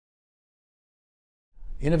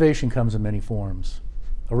Innovation comes in many forms.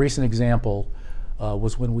 A recent example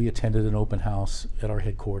was when we attended an open house at our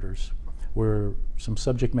headquarters, where some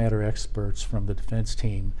subject matter experts from the defense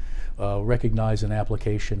team recognized an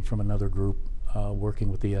application from another group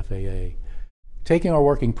working with the FAA. Taking our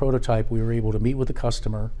working prototype, we were able to meet with the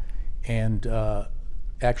customer and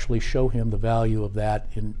actually show him the value of that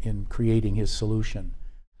in creating his solution.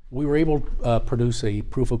 We were able to produce a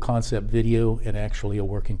proof of concept video and actually a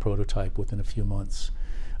working prototype within a few months.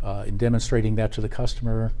 In demonstrating that to the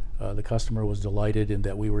customer was delighted in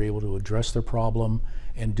that we were able to address their problem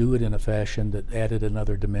and do it in a fashion that added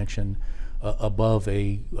another dimension above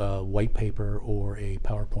a white paper or a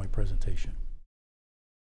PowerPoint presentation.